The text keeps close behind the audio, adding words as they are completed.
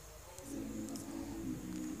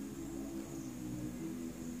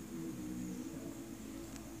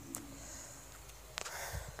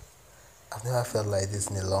I've never felt like this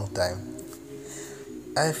in a long time.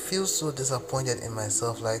 I feel so disappointed in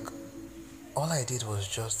myself, like all I did was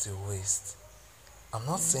just a waste. I'm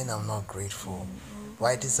not saying I'm not grateful, but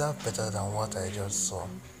I deserve better than what I just saw.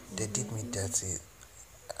 They did me dirty,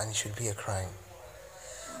 and it should be a crime.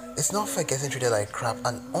 It's not fair getting treated like crap,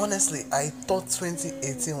 and honestly, I thought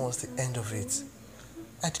 2018 was the end of it.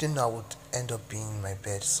 I didn't know I would end up being in my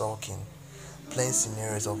bed sulking, playing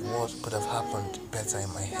scenarios of what could have happened better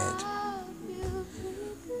in my head.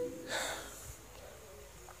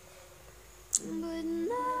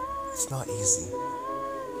 It's not easy.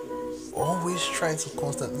 Always trying to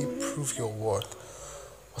constantly prove your worth,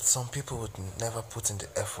 but some people would never put in the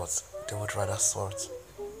effort, they would rather sort.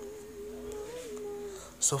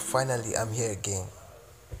 So finally, I'm here again,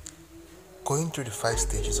 going through the 5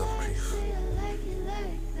 stages of grief.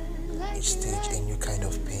 Each stage a new kind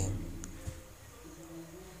of pain: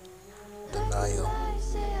 denial,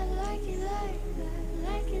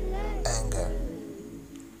 anger,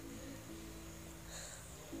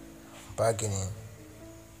 bargaining,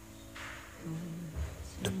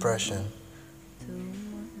 depression,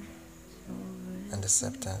 and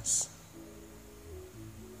acceptance.